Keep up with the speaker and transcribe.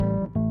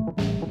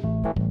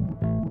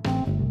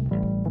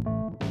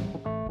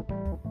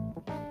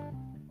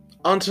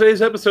On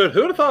today's episode,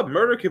 who'd have thought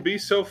murder could be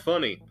so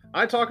funny?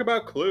 I talk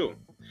about Clue.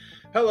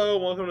 Hello,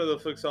 and welcome to the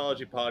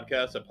Flixology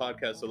Podcast, a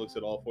podcast that looks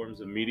at all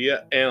forms of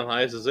media,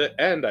 analyzes it,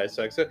 and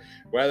dissects it,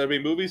 whether it be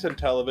movies and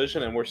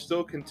television, and we're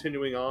still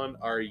continuing on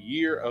our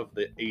year of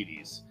the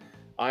 80s.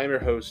 I am your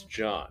host,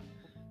 John.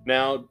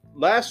 Now,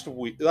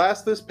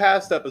 this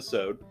past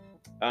episode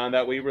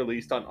that we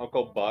released on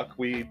Uncle Buck,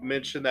 we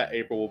mentioned that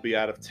April will be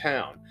out of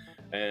town,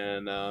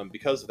 and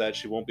because of that,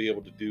 she won't be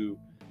able to do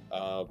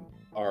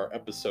our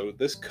episode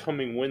this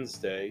coming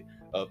Wednesday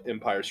of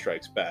Empire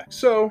Strikes Back.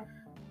 So,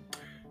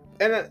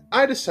 and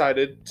I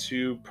decided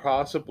to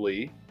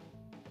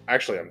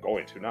I'm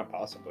going to, not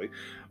possibly,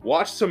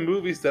 watch some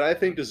movies that I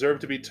think deserve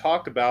to be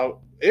talked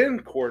about in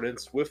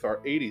accordance with our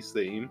 80s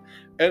theme,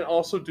 and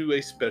also do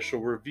a special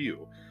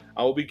review.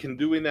 I will be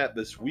doing that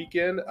this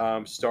weekend,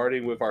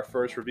 starting with our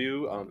first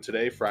review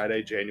today,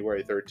 Friday,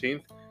 January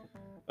 13th.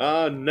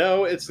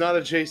 No, it's not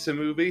a Jason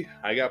movie.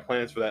 I got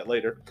plans for that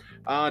later.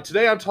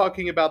 Today I'm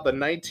talking about the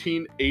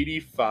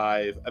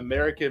 1985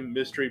 American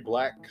mystery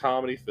black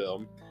comedy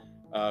film,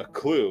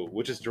 Clue,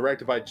 which is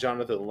directed by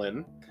Jonathan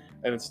Lynn,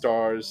 and it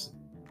stars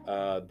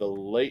the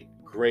late,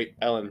 great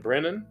Ellen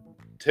Brennan,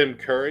 Tim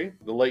Curry,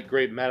 the late,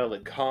 great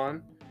Madeline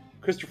Kahn,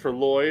 Christopher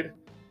Lloyd,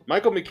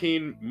 Michael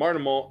McKean,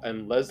 Martin Mull,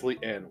 and Leslie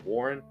Ann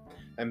Warren.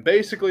 And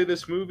basically,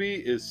 this movie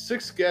is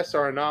 6 guests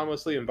are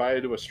anonymously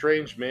invited to a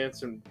strange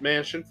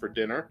mansion for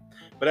dinner,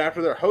 but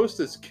after their host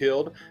is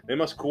killed, they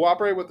must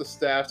cooperate with the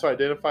staff to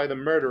identify the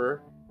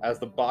murderer as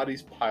the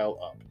bodies pile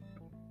up.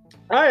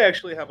 I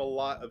actually have a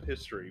lot of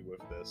history with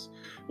this.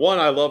 One,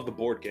 I love the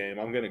board game.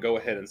 I'm going to go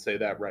ahead and say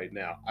that right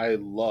now. I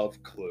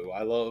love Clue.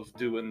 I love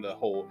doing the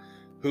whole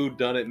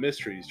whodunit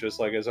mysteries, just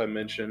like as I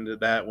mentioned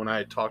that when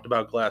I talked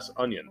about Glass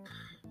Onion.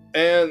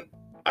 And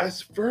I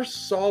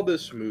first saw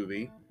this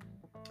movie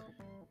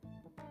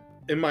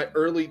in my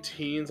early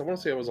teens. I want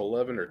to say I was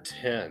 11 or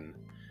 10,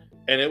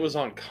 and it was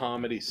on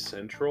Comedy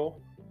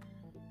Central.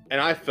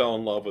 And I fell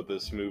in love with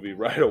this movie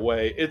right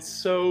away. It's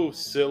so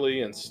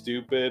silly and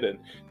stupid, and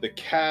the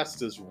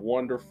cast is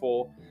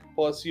wonderful.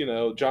 Plus,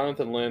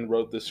 Jonathan Lynn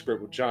wrote this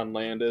script with John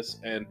Landis,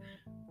 and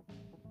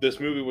this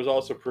movie was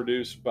also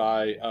produced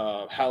by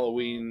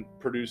Halloween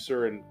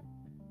producer and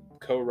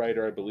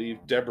co-writer, I believe,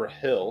 Deborah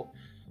Hill.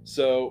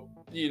 So,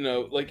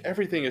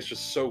 everything is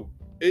just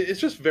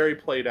it's just very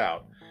played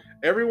out.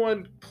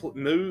 Everyone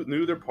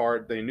knew their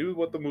part. They knew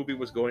what the movie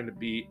was going to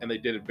be, and they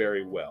did it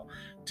very well.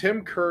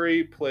 Tim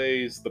Curry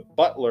plays the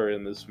butler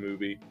in this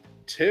movie.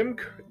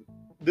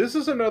 This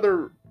is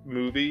another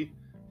movie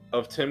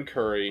of Tim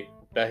Curry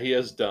that he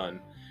has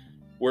done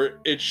where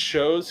it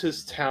shows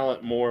his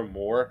talent more and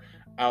more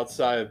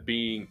outside of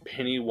being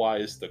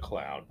Pennywise the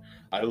Clown.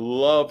 I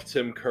love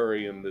Tim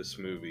Curry in this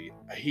movie.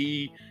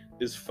 He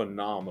is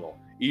phenomenal.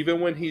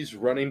 Even when he's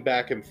running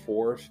back and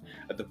forth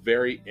at the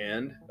very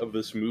end of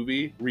this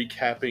movie,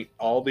 recapping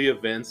all the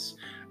events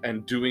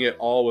and doing it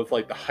all with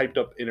like the hyped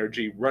up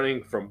energy,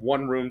 running from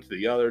one room to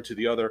the other,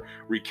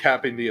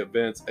 recapping the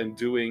events and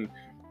doing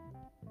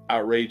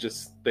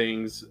outrageous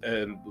things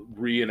and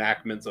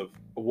reenactments of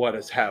what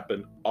has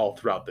happened all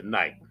throughout the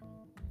night.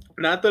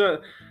 Not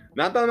that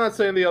I'm not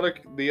saying the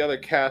other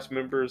cast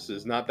members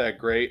is not that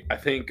great. I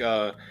think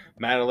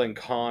Madeline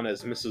Kahn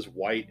as Mrs.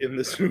 White in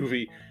this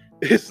movie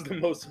is the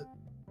most.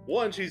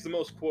 One, she's the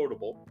most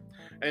quotable,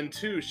 and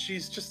two,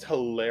 she's just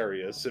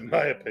hilarious in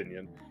my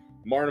opinion.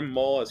 Martin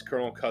Mull as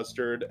Colonel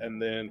Custard,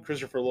 and then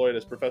Christopher Lloyd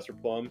as Professor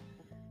Plum.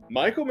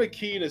 Michael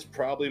McKean is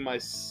probably my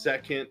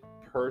second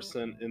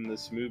person in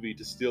this movie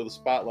to steal the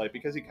spotlight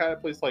because he kind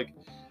of plays like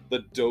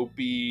the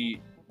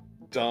dopey,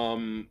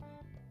 dumb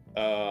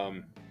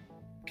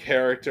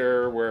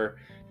character where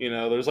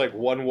there's like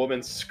one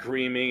woman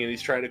screaming and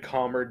he's trying to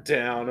calm her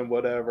down and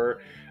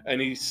whatever,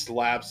 and he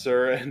slaps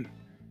her and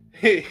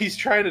he's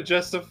trying to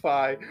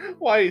justify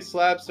why he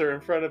slaps her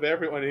in front of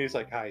everyone, and he's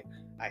like, I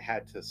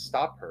had to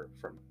stop her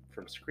from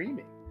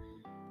screaming.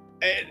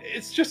 And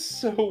it's just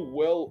so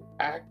well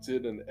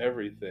acted and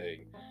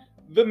everything.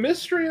 The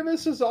mystery in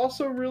this is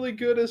also really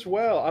good as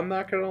well, I'm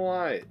not gonna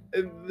lie.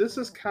 And this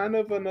is kind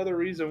of another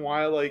reason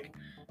why I like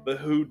the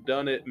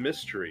whodunit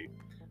mystery.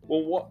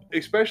 Well,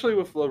 especially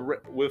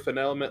with an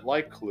element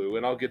like Clue,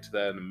 and I'll get to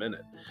that in a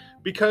minute,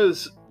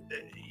 because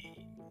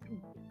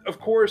of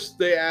course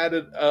they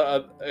added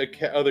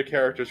other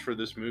characters for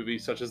this movie,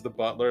 such as the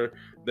butler.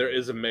 There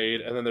is a maid,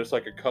 and then there's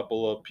like a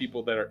couple of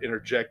people that are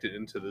interjected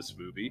into this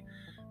movie,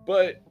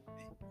 but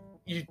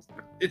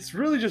it's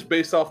really just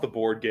based off the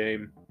board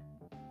game.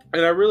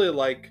 And I really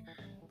like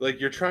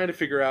you're trying to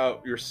figure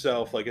out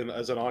yourself, like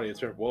as an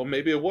audience, well,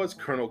 maybe it was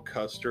Colonel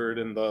Custard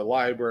in the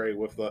library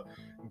with the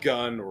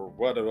gun or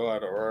whatever,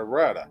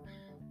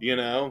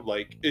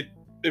 like it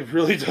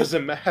really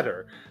doesn't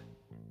matter.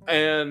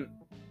 And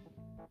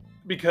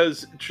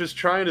because just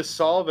trying to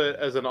solve it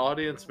as an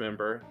audience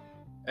member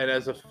and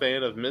as a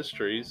fan of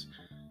mysteries,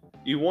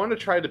 you want to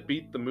try to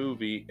beat the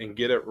movie and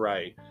get it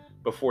right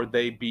before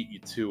they beat you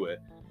to it.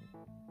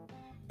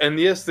 And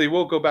yes, they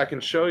will go back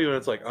and show you, and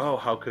it's like, oh,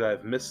 how could I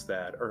have missed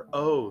that? Or,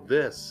 oh,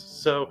 this.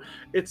 So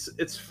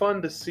it's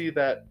fun to see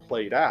that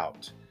played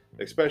out.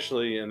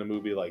 especially in a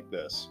movie like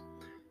this.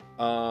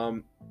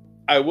 Um,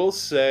 I will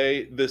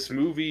say this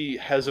movie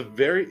has a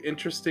very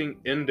interesting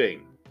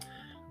ending.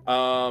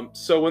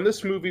 So when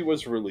this movie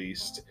was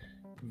released,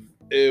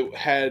 it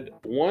had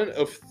one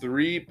of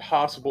three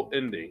possible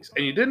endings,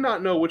 and you did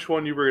not know which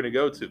one you were going to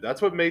go to.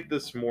 That's what made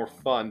this more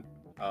fun.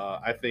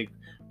 I think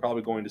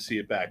probably going to see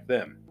it back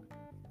then,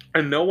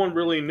 and no one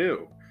really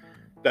knew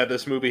that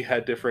this movie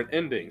had different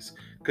endings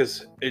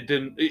because it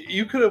didn't.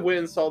 You could have went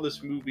and saw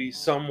this movie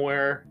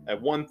somewhere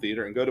at one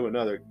theater and go to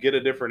another, get a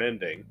different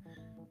ending,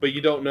 but you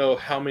don't know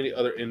how many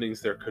other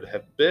endings there could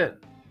have been.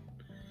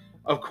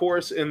 Of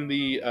course, in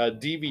the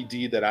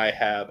DVD that I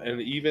have, and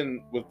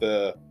even with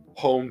the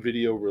home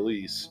video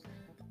release,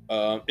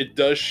 it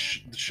does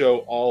show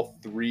all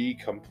three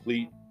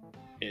complete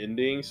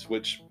endings,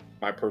 which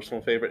my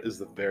personal favorite is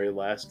the very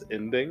last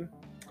ending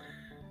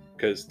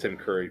because Tim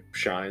Curry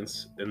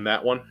shines in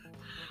that one.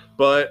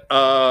 But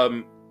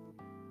I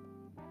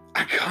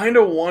kind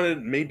of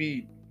wanted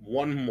maybe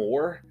one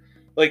more.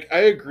 Like, I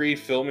agree,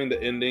 filming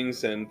the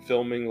endings and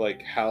filming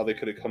like how they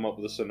could have come up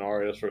with the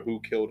scenarios for who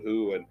killed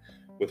who and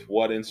with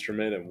what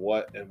instrument and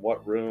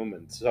what room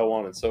and so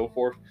on and so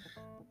forth.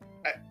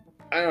 I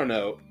I don't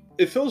know.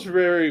 It feels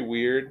very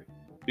weird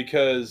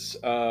because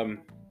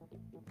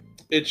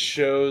it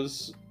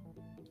shows.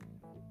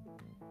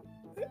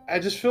 I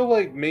just feel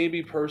like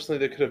maybe personally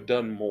they could have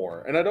done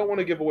more, and I don't want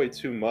to give away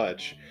too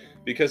much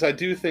because I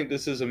do think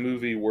this is a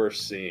movie worth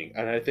seeing,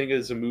 and I think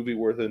it's a movie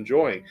worth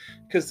enjoying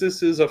because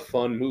this is a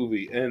fun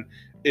movie and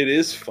it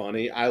is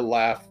funny. I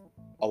laugh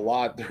a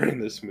lot during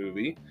this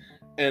movie,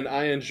 and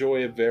I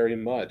enjoy it very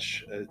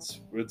much.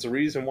 It's a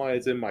reason why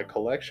it's in my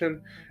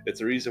collection.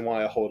 It's a reason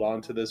why I hold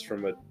on to this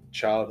from a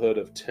childhood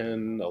of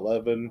 10,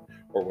 11,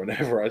 or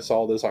whenever I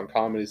saw this on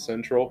Comedy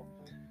Central.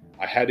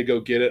 I had to go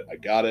get it. I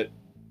got it,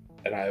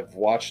 and I've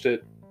watched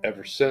it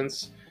ever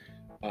since.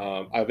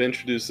 I've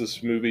introduced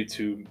this movie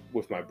to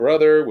with my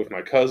brother, with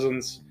my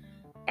cousins.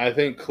 I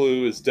think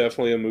Clue is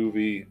definitely a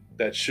movie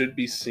that should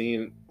be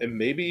seen and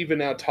maybe even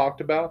now talked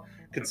about,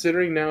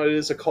 considering now it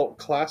is a cult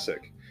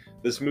classic.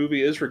 This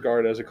movie is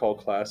regarded as a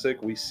cult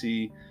classic. We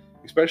see,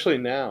 especially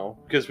now,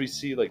 because we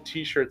see like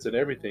T-shirts and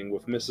everything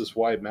with Mrs.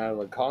 White,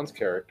 Madeline Kahn's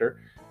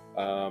character,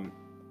 um,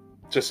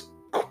 just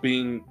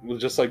being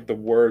just like the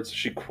words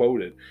she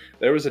quoted.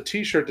 There was a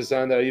T-shirt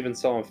design that I even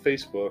saw on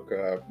Facebook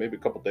maybe a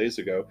couple days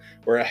ago,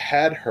 where it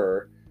had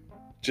her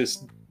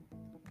just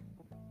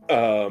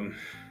um,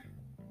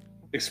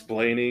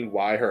 explaining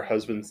why her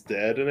husband's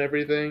dead and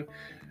everything,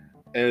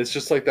 and it's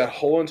just like that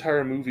whole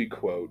entire movie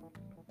quote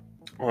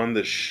on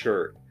this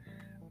shirt,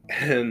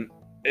 and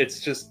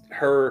it's just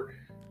her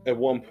at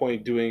one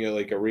point doing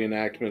like a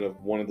reenactment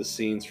of one of the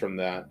scenes from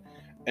that,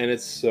 and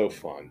it's so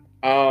fun.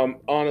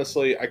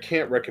 Honestly, I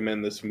can't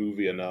recommend this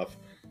movie enough.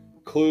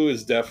 Clue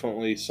is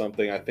definitely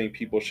something I think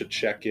people should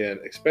check in,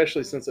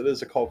 especially since it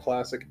is a cult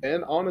classic.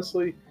 And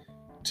honestly,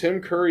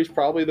 Tim Curry's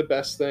probably the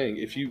best thing.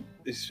 If you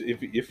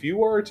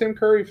are a Tim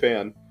Curry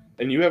fan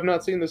and you have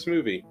not seen this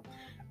movie,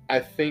 I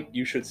think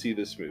you should see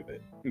this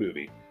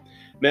movie.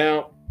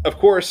 Now, of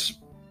course,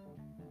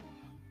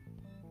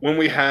 when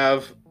we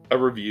have a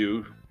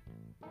review,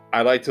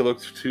 I like to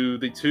look to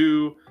the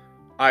two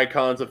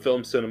icons of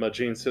film cinema,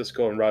 Gene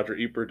Siskel and Roger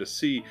Ebert, to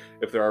see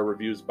if there are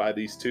reviews by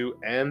these two,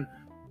 and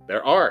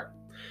there are.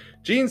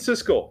 Gene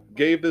Siskel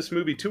gave this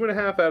movie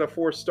 2.5 out of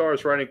 4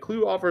 stars, writing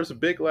Clue offers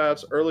big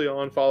laughs early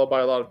on, followed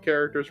by a lot of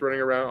characters running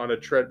around on a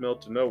treadmill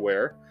to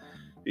nowhere.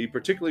 He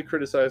particularly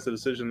criticized the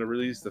decision to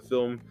release the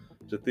film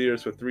to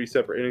theaters with 3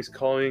 separate endings,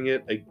 calling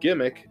it a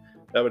gimmick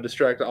that would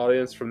distract the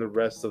audience from the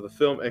rest of the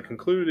film, and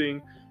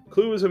concluding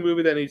Clue is a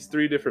movie that needs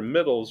 3 different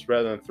middles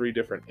rather than 3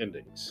 different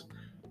endings.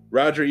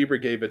 Roger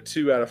Ebert gave it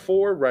 2 out of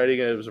 4, writing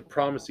it was a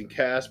promising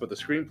cast, but the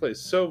screenplay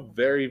is so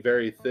very,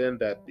 very thin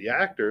that the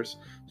actors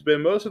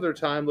spend most of their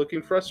time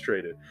looking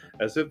frustrated,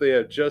 as if they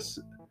had just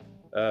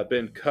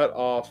been cut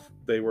off.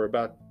 They were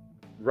about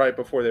right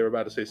before they were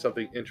about to say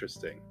something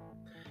interesting.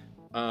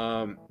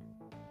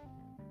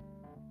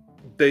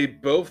 They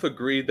both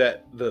agreed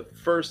that the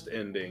first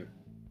ending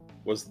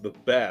was the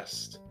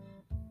best,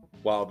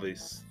 while the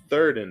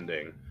third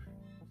ending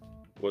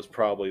was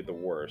probably the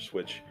worst,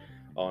 which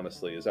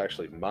honestly is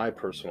actually my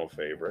personal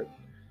favorite.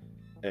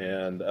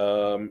 And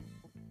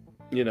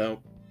you know,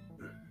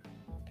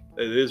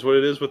 it is what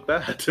it is with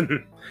that.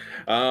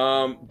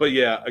 But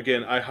yeah,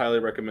 again, I highly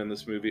recommend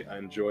this movie. I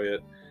enjoy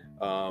it.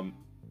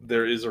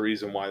 There is a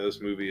reason why this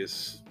movie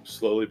is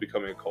slowly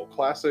becoming a cult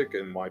classic,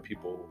 and why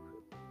people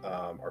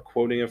are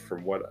quoting it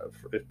from what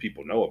if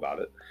people know about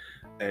it.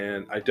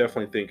 And I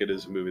definitely think it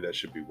is a movie that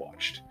should be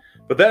watched.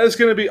 But that is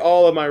going to be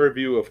all of my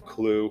review of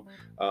Clue.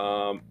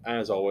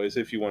 As always,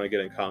 if you want to get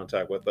in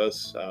contact with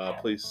us,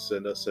 please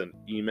send us an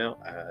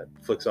email at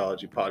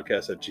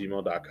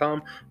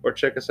flixologypodcast@gmail.com, or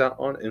check us out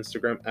on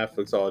Instagram at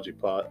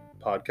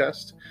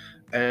flixologypodcast.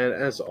 And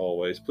as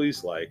always,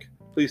 please like,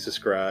 please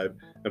subscribe,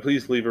 and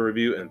please leave a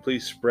review, and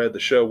please spread the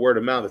show word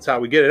of mouth. That's how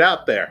we get it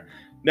out there.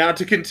 Now,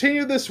 to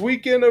continue this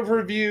weekend of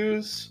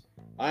reviews,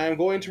 I am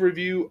going to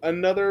review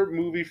another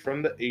movie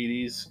from the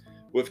 80s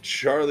with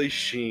Charlie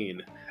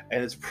Sheen.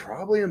 and it's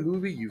probably a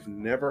movie you've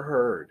never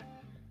heard.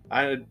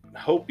 I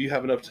hope you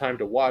have enough time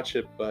to watch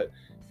it, but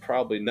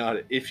probably not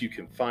if you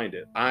can find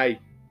it. I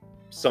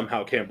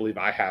somehow can't believe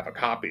I have a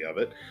copy of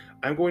it.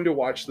 I'm going to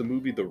watch the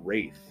movie The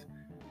Wraith.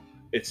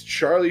 It's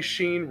Charlie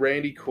Sheen,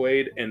 Randy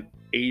Quaid, and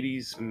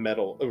 80s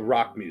metal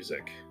rock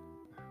music.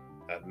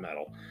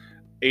 Metal.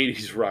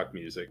 80s rock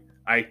music.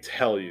 I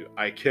tell you,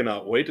 I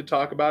cannot wait to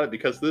talk about it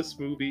because this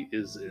movie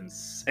is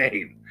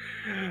insane.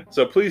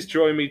 So please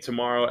join me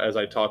tomorrow as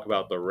I talk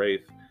about The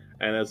Wraith.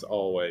 And as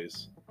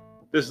always,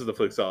 this is the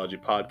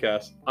Flixology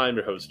Podcast. I'm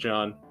your host,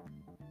 John.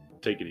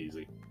 Take it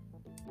easy.